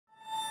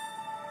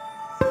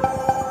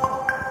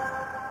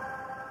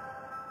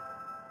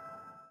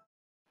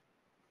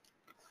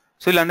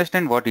So you'll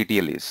understand what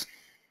ETL is.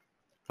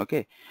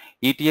 Okay,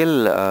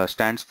 ETL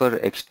stands for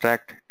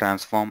extract,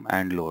 transform,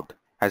 and load.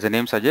 As the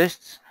name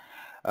suggests,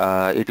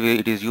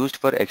 it is used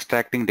for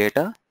extracting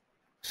data,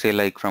 say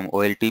like from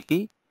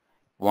OLTP.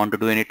 Want to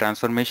do any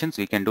transformations,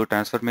 we can do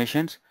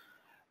transformations.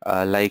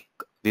 Like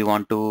we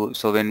want to,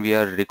 so when we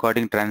are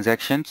recording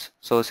transactions,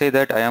 so say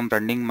that I am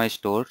running my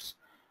stores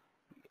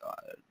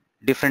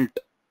different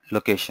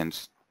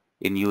locations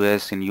in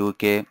US, in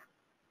UK,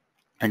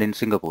 and in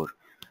Singapore.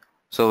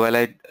 So while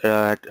I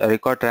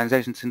record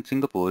transactions in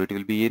Singapore, it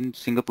will be in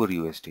Singapore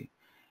USD.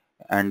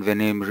 And when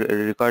I'm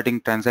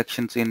recording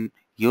transactions in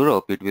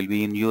Europe, it will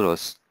be in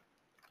euros.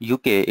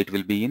 UK, it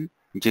will be in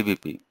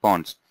GBP,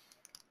 pounds.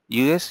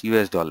 US,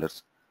 US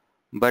dollars.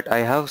 But I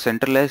have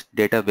centralized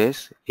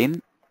database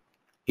in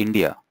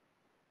India,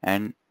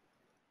 and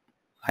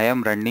I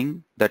am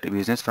running that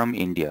business from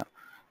India.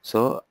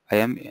 So I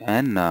am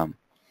an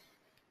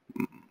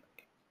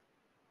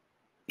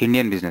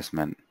Indian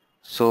businessman.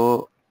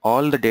 So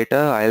all the data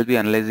I'll be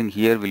analyzing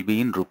here will be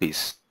in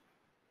rupees.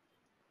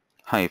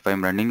 Hi, if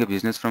I'm running a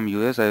business from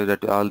US,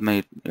 that all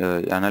my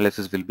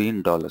analysis will be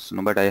in dollars.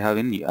 No, but I have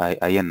in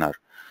INR.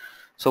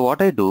 So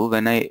what I do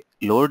when I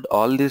load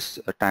all this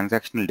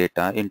transactional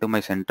data into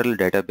my central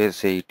database,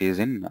 say it is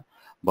in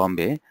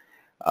Bombay,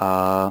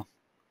 I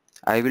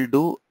will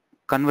do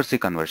currency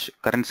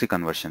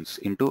conversions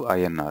into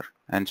INR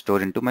and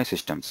store into my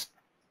systems.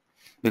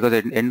 Because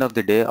at the end of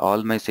the day,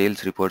 all my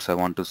sales reports I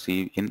want to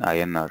see in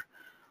INR,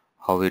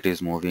 how it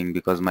is moving,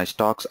 because my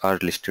stocks are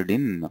listed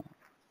in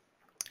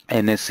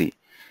NSE.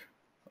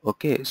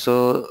 Okay,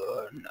 so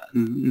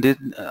this,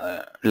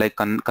 like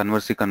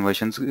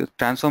conversions,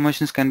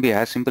 transformations can be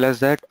as simple as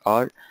that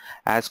or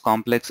as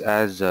complex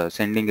as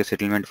sending a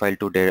settlement file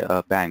to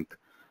a bank.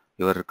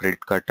 Your credit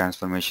card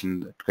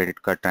transaction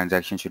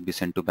should be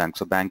sent to bank.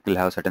 So bank will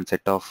have certain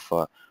set of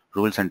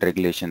rules and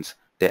regulations.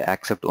 They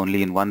accept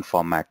only in one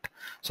format.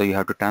 So you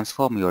have to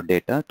transform your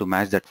data to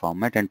match that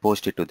format and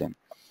post it to them.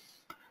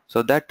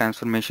 So that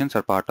transformations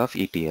are part of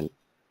ETL.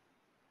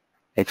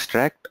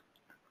 Extract,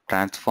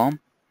 transform,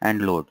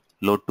 and load.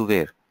 Load to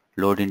where?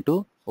 Load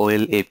into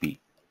OLAP,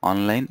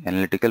 Online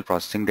Analytical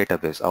Processing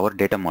Database, our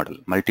data model,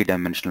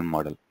 multi-dimensional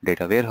model,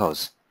 data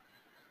warehouse.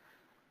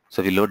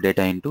 So we load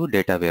data into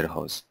data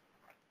warehouse.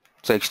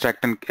 So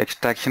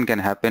extraction can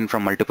happen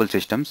from multiple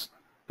systems.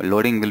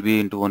 Loading will be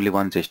into only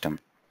one system.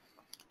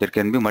 There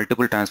can be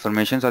multiple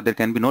transformations or there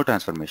can be no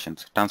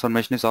transformations.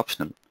 Transformation is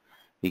optional.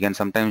 We can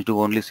sometimes do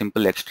only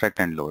simple extract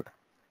and load.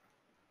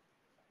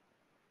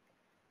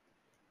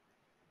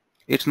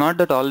 It's not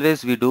that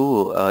always we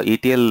do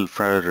ETL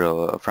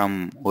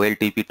from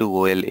OLTP to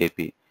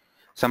OLAP.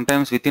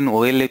 Sometimes within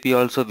OLAP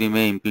also we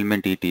may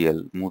implement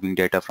ETL, moving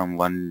data from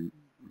one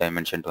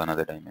dimension to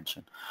another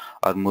dimension,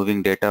 or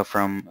moving data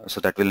from, so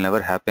that will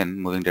never happen,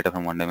 moving data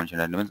from one dimension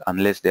to another dimension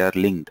unless they are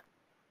linked.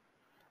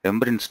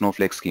 Remember in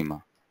Snowflake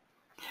schema.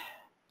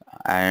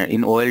 And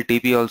in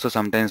OLTP also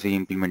sometimes we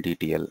implement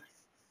ETL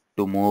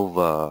to move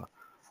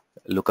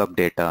lookup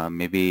data,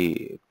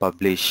 maybe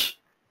publish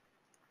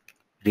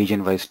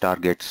region-wise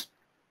targets.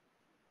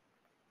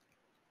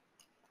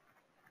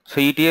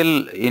 So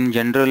ETL in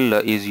general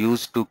is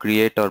used to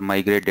create or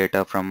migrate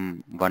data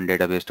from one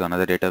database to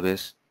another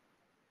database,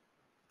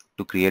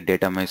 to create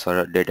data mesh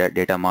or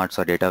data marts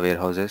or data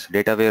warehouses.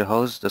 Data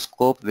warehouse, the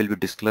scope will be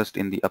discussed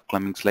in the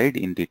upcoming slide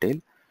in detail,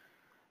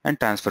 and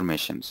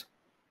transformations.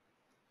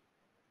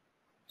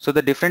 So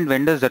the different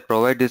vendors that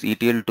provide these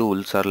ETL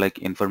tools are like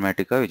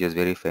Informatica, which is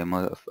very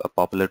famous, a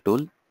popular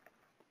tool.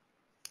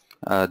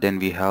 Then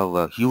we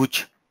have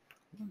huge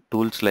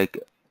tools like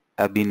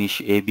Ab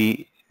Initio,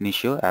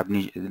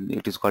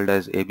 it is called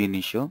as Ab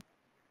Initio.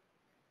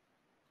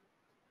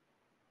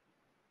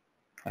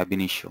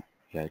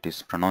 Yeah, it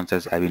is pronounced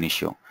as Ab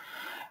Initio.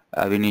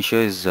 Ab Initio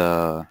is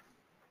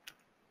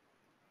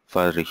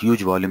for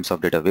huge volumes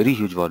of data, very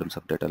huge volumes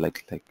of data,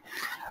 like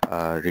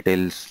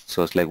retail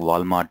stores like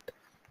Walmart,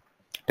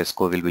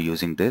 Tesco will be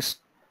using this.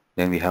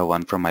 Then we have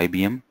one from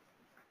IBM,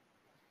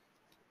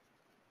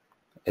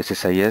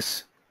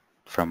 SSIS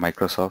from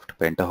Microsoft,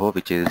 Pentaho,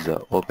 which is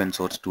open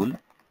source tool.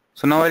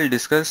 So now I'll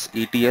discuss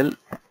ETL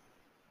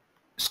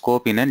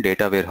scope in a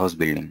data warehouse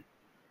building.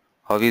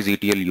 How is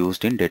ETL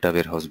used in data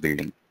warehouse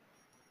building?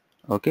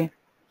 Okay.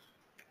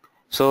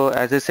 So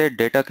as I said,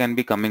 data can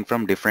be coming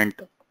from different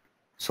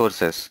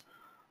sources.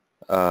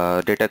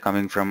 Data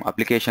coming from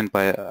application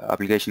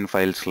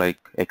files like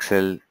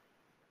Excel,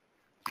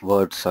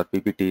 Words, or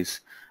PPTs.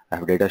 I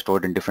have data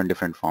stored in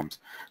different forms.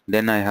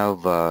 Then I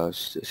have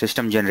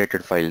system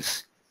generated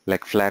files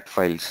like flat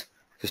files.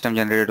 System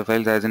generated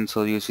files, as in,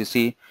 so you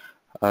see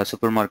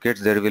supermarkets,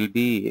 there will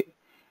be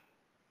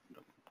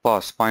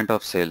POS, point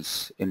of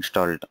sales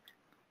installed,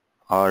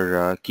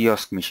 or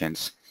kiosk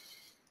machines,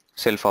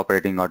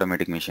 self-operating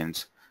automatic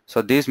machines.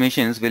 So these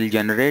machines will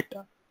generate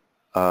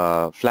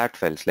flat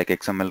files like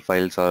XML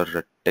files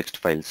or text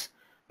files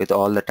with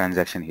all the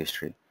transaction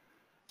history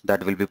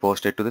that will be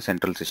posted to the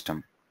central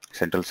system,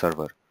 central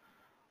server.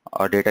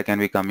 or data can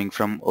be coming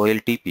from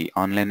OLTP,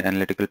 online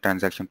analytical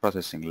transaction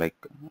processing, like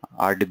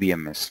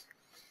RDBMS,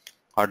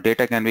 or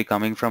data can be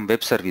coming from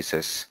web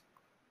services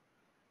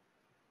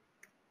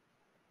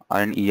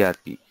or an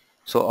ERP.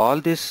 So all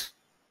these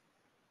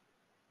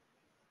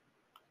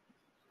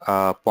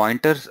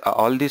pointers,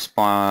 all these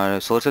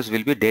sources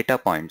will be data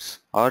points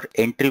or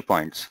entry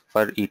points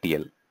for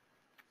ETL.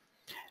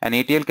 An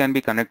ETL can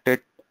be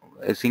connected,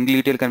 a single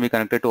ETL can be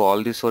connected to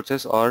all these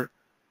sources or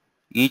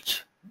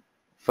each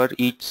for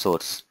each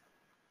source.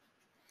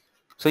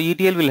 So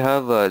ETL will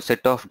have a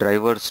set of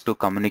drivers to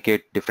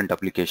communicate different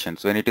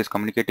applications. When it is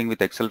communicating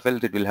with Excel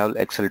files, it will have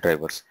Excel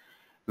drivers.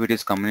 If it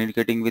is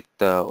communicating with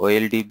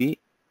OLDB,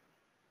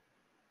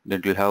 then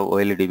it will have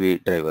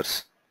OLDB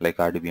drivers like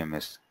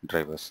RDBMS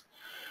drivers.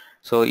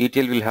 So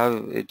ETL will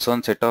have its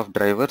own set of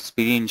drivers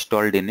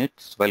pre-installed in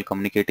it while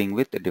communicating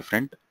with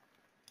different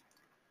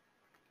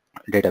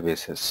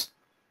databases.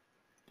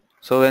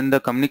 So when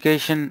the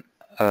communication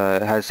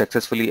has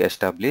successfully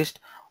established,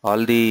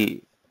 all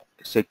the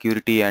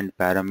security and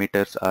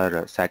parameters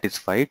are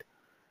satisfied,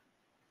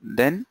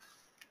 then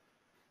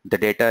the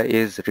data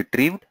is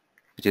retrieved,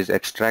 which is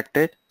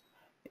extracted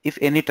if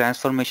any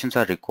transformations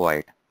are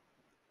required.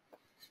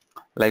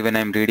 Like when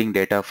I'm reading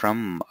data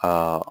from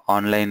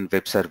online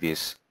web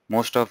service,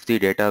 most of the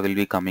data will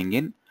be coming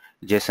in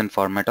JSON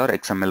format or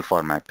XML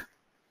format.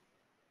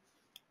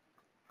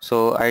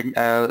 So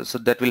so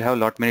that will have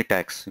lot many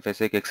tags. If I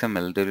say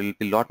XML, there will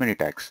be lot many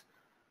tags,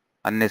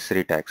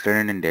 unnecessary tags,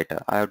 redundant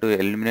data. I have to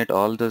eliminate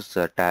all those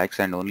tags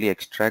and only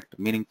extract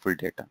meaningful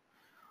data.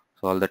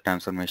 So all the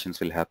transformations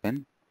will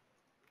happen.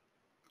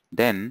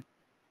 Then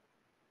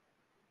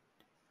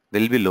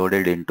will be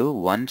loaded into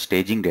one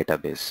staging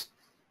database,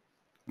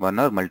 one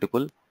or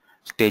multiple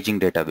staging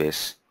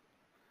database.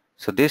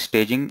 So this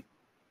staging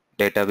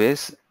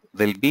database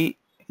will be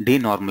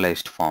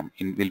denormalized form.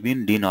 Will be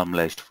in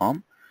denormalized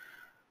form.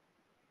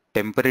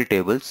 Temporary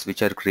tables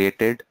which are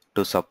created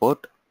to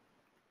support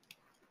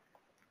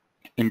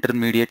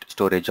intermediate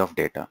storage of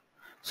data.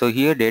 So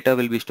here data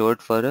will be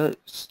stored for a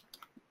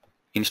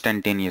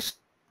instantaneous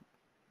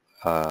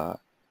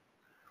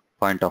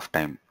point of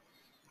time,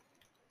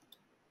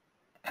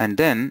 and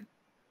then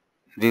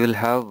we will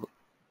have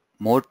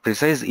more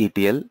precise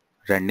ETL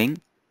running,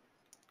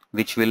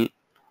 which will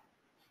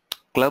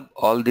club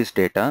all this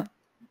data.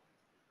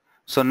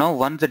 So now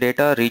once the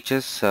data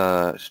reaches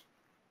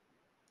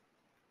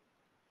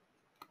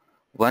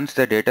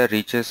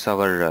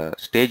our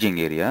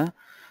staging area,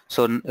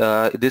 so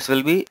this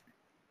will be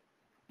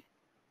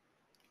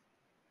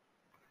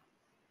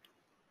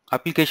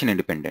application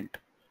independent.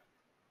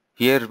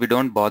 Here we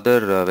don't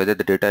bother whether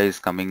the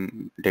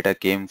data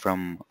came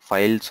from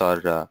files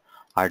or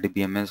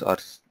RDBMS or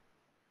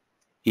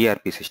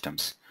ERP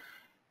systems.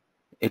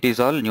 It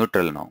is all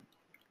neutral now,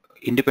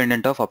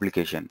 independent of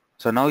application.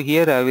 So now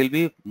here I will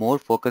be more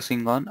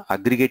focusing on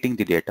aggregating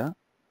the data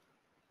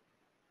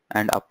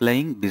and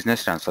applying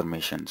business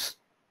transformations.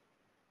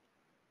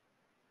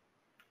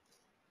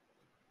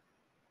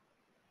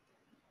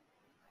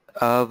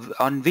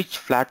 On which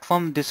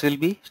platform this will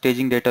be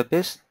staging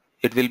database?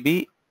 It will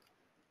be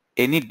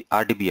any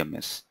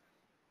RDBMS.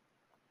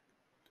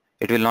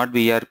 It will not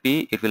be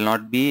ERP, it will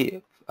not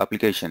be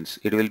applications,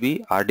 it will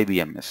be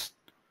RDBMS.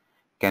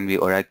 Can be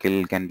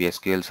Oracle, can be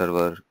SQL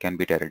Server, can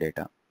be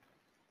Teradata.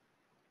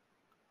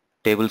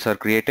 Tables are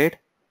created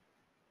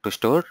to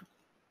store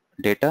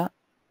data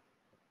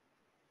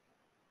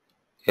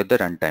at the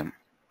runtime.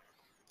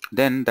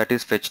 Then that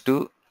is fetched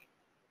to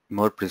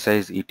more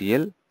precise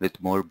ETL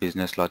with more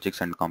business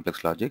logics and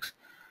complex logics.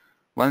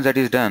 Once that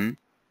is done,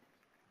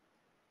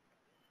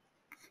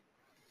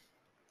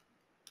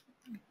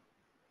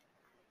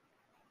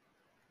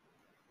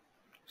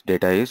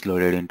 data is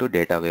loaded into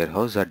data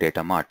warehouse or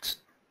data marts.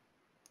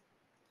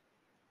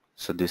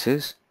 So this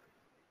is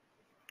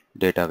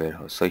data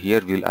warehouse. So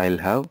here I'll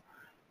have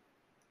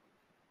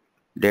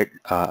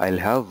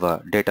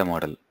data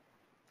model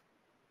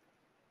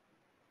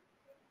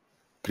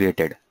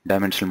created,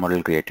 dimensional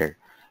model created.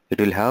 It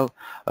will have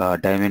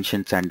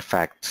dimensions and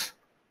facts.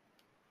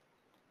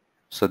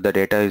 So the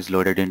data is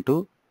loaded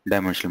into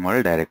dimensional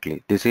model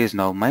directly. This is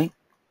now my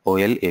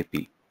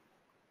OLAP.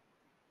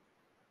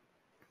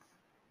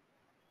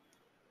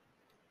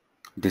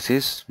 This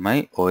is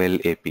my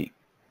OLAP.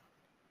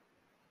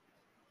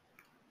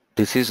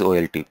 This is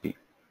OLTP.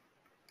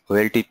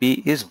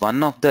 OLTP is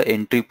one of the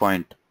entry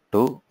point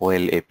to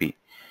OLAP.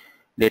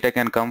 Data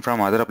can come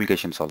from other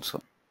applications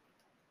also.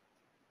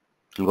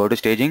 We'll go to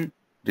staging.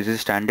 This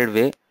is standard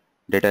way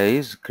data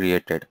is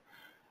created,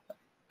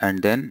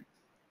 and then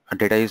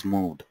data is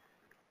moved.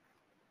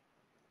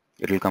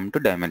 It will come to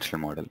dimensional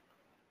model.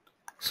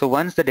 So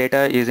once the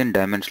data is in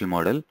dimensional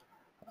model,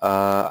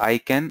 I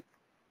can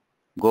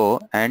go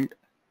and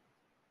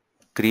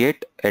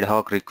create ad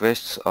hoc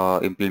requests,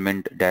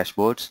 implement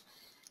dashboards,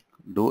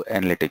 do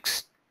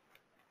analytics.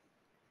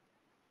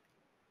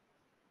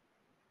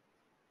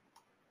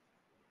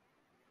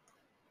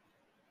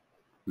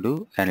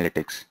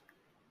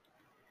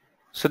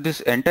 So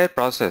this entire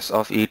process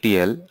of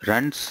ETL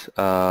runs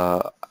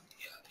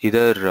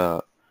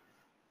either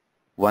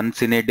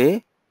once in a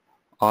day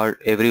or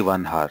every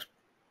 1 hour.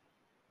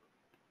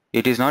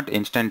 It is not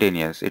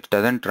instantaneous. It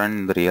doesn't run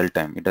in the real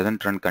time. It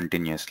doesn't run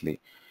continuously.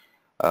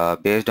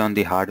 Based on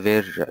the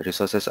hardware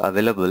resources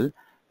available,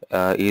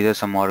 either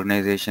some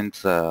organizations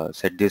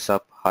set this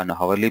up on a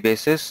hourly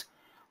basis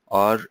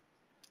or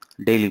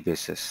daily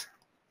basis.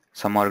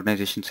 Some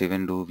organizations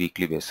even do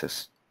weekly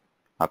basis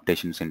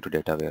updations into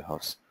data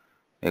warehouse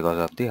because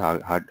of the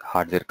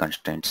hardware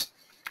constraints.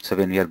 So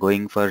when we are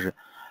going for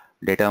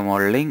data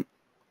modeling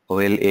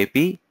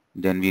OLAP,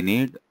 then we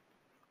need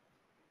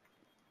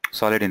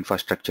solid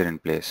infrastructure in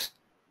place,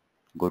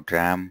 good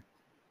RAM,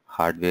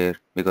 hardware,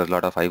 because a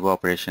lot of IO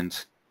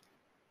operations.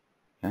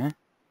 Yeah?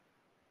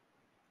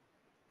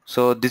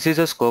 So this is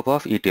a scope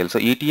of ETL. So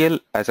ETL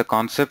as a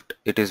concept,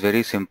 it is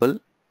very simple.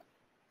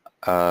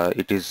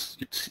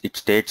 It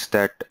states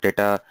that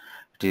data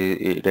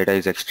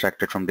is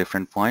extracted from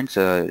different points,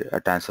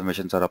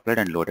 transformations are applied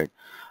and loaded.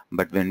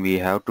 But when we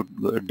have to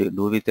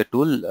do with the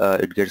tool,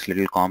 it gets a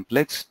little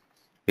complex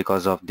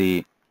because of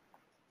the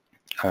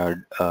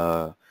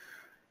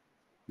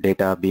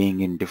data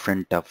being in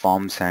different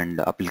forms and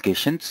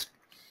applications.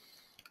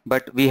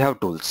 But we have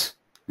tools.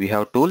 We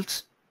have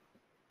tools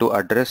to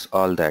address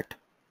all that.